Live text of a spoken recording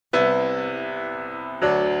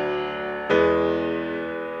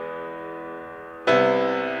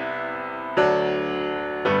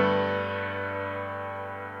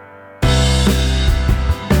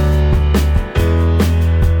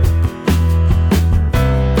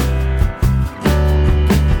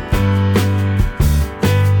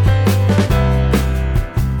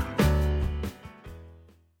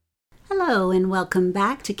welcome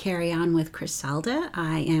back to Carry On with Criselda.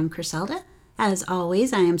 I am Criselda. As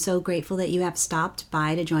always, I am so grateful that you have stopped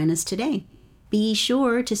by to join us today. Be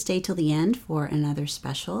sure to stay till the end for another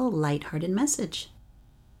special, lighthearted message.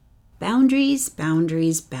 Boundaries,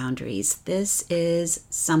 boundaries, boundaries. This is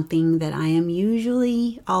something that I am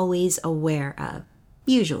usually always aware of.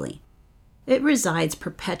 Usually. It resides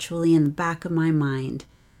perpetually in the back of my mind.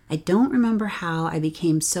 I don't remember how I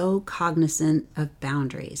became so cognizant of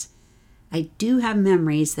boundaries. I do have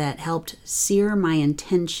memories that helped sear my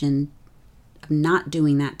intention of not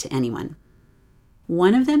doing that to anyone.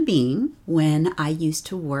 One of them being when I used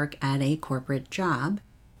to work at a corporate job.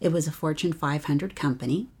 It was a Fortune 500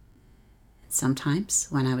 company. Sometimes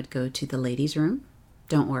when I would go to the ladies' room,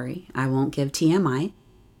 don't worry, I won't give TMI.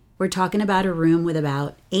 We're talking about a room with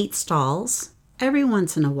about 8 stalls. Every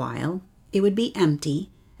once in a while, it would be empty,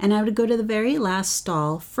 and I would go to the very last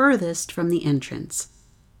stall furthest from the entrance.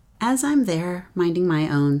 As I'm there minding my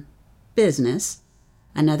own business,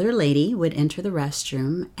 another lady would enter the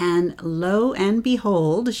restroom, and lo and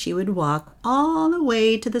behold, she would walk all the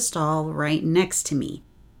way to the stall right next to me.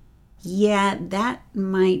 Yeah, that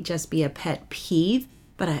might just be a pet peeve,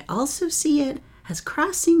 but I also see it as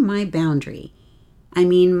crossing my boundary. I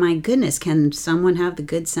mean, my goodness, can someone have the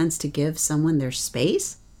good sense to give someone their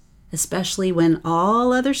space? Especially when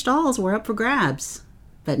all other stalls were up for grabs.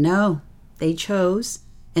 But no, they chose,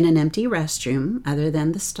 in an empty restroom, other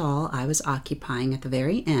than the stall I was occupying at the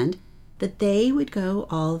very end, that they would go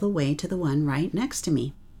all the way to the one right next to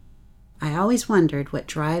me. I always wondered what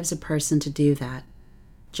drives a person to do that.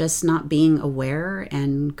 Just not being aware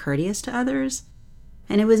and courteous to others?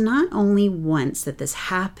 And it was not only once that this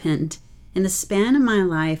happened. In the span of my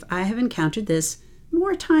life, I have encountered this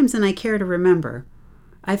more times than I care to remember.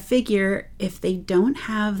 I figure if they don't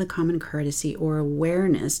have the common courtesy or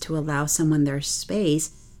awareness to allow someone their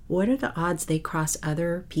space, what are the odds they cross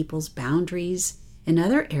other people's boundaries in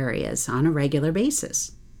other areas on a regular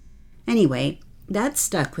basis? Anyway, that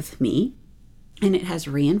stuck with me, and it has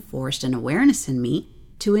reinforced an awareness in me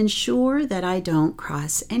to ensure that I don't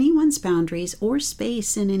cross anyone's boundaries or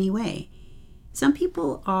space in any way. Some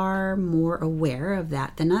people are more aware of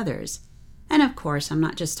that than others. And of course, I'm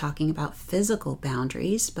not just talking about physical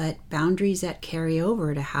boundaries, but boundaries that carry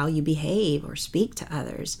over to how you behave or speak to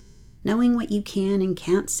others, knowing what you can and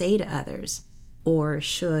can't say to others, or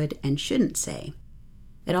should and shouldn't say.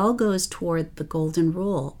 It all goes toward the golden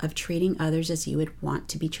rule of treating others as you would want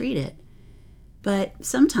to be treated. But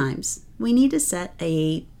sometimes we need to set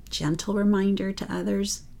a gentle reminder to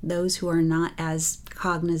others, those who are not as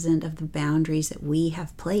cognizant of the boundaries that we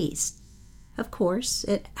have placed. Of course,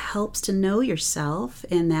 it helps to know yourself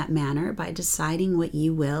in that manner by deciding what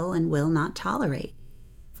you will and will not tolerate.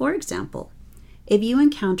 For example, if you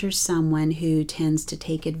encounter someone who tends to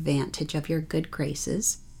take advantage of your good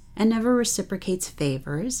graces and never reciprocates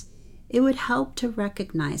favors, it would help to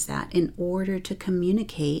recognize that in order to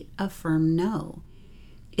communicate a firm no.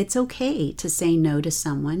 It's okay to say no to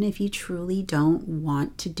someone if you truly don't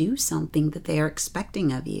want to do something that they are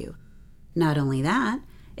expecting of you. Not only that,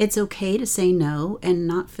 it's okay to say no and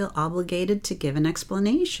not feel obligated to give an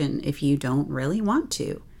explanation if you don't really want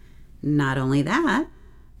to. Not only that,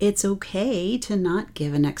 it's okay to not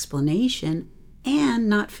give an explanation and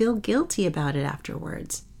not feel guilty about it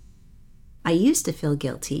afterwards. I used to feel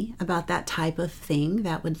guilty about that type of thing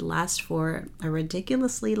that would last for a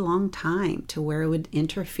ridiculously long time to where it would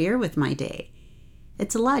interfere with my day.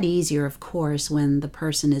 It's a lot easier, of course, when the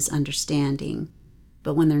person is understanding,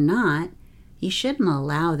 but when they're not, you shouldn't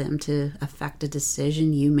allow them to affect a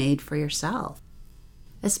decision you made for yourself,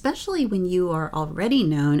 especially when you are already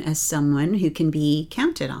known as someone who can be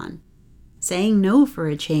counted on. Saying no for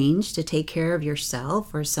a change to take care of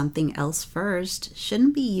yourself or something else first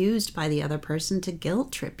shouldn't be used by the other person to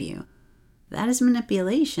guilt trip you. That is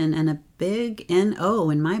manipulation and a big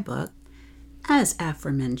NO in my book. As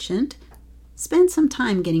aforementioned, spend some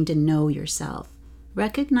time getting to know yourself.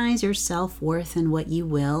 Recognize your self-worth and what you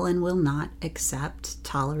will and will not accept,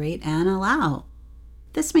 tolerate, and allow.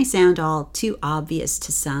 This may sound all too obvious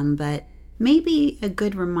to some, but maybe a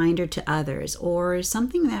good reminder to others, or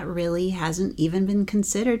something that really hasn't even been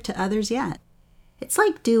considered to others yet. It's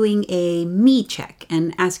like doing a me check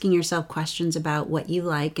and asking yourself questions about what you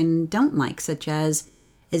like and don't like, such as,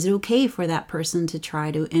 is it okay for that person to try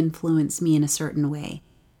to influence me in a certain way?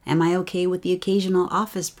 Am I okay with the occasional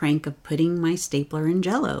office prank of putting my stapler in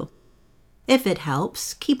Jell-O? If it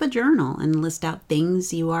helps, keep a journal and list out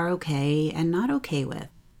things you are okay and not okay with.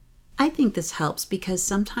 I think this helps because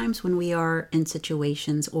sometimes when we are in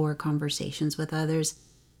situations or conversations with others,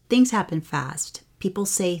 things happen fast. People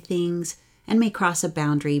say things, and may cross a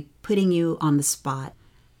boundary, putting you on the spot.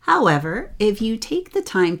 However, if you take the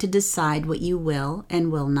time to decide what you will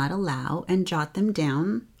and will not allow and jot them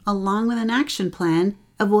down, along with an action plan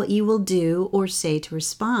of what you will do or say to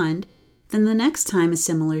respond, then the next time a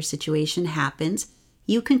similar situation happens,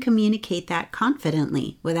 you can communicate that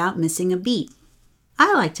confidently without missing a beat.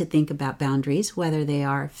 I like to think about boundaries, whether they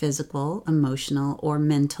are physical, emotional, or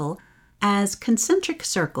mental, as concentric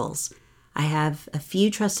circles. I have a few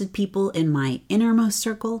trusted people in my innermost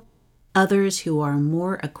circle, others who are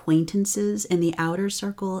more acquaintances in the outer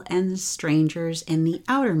circle, and strangers in the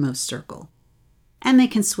outermost circle. And they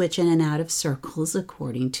can switch in and out of circles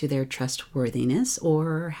according to their trustworthiness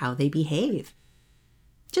or how they behave.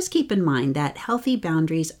 Just keep in mind that healthy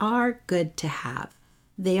boundaries are good to have.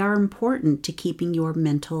 They are important to keeping your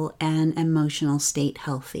mental and emotional state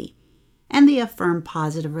healthy, and they affirm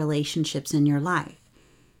positive relationships in your life.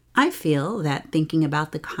 I feel that thinking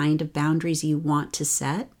about the kind of boundaries you want to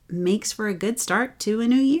set makes for a good start to a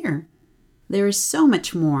new year. There is so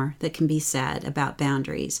much more that can be said about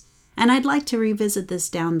boundaries, and I'd like to revisit this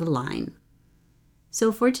down the line.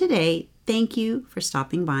 So for today, thank you for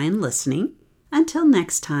stopping by and listening. Until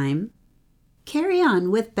next time, carry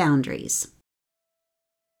on with boundaries.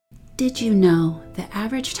 Did you know the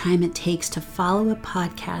average time it takes to follow a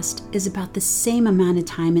podcast is about the same amount of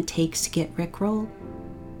time it takes to get Rickrolled?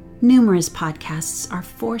 Numerous podcasts are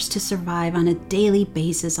forced to survive on a daily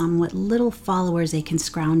basis on what little followers they can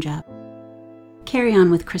scrounge up. Carry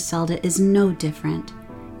On with Criselda is no different.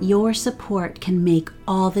 Your support can make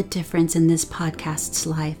all the difference in this podcast's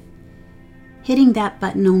life. Hitting that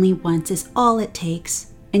button only once is all it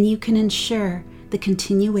takes, and you can ensure the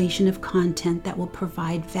continuation of content that will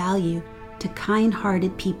provide value to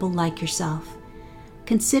kind-hearted people like yourself.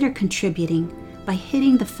 Consider contributing by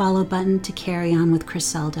hitting the follow button to Carry On with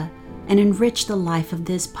Criselda and enrich the life of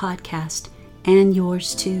this podcast and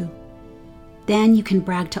yours too. Then you can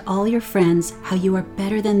brag to all your friends how you are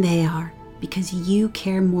better than they are because you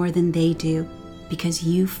care more than they do, because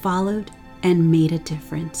you followed and made a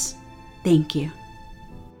difference. Thank you.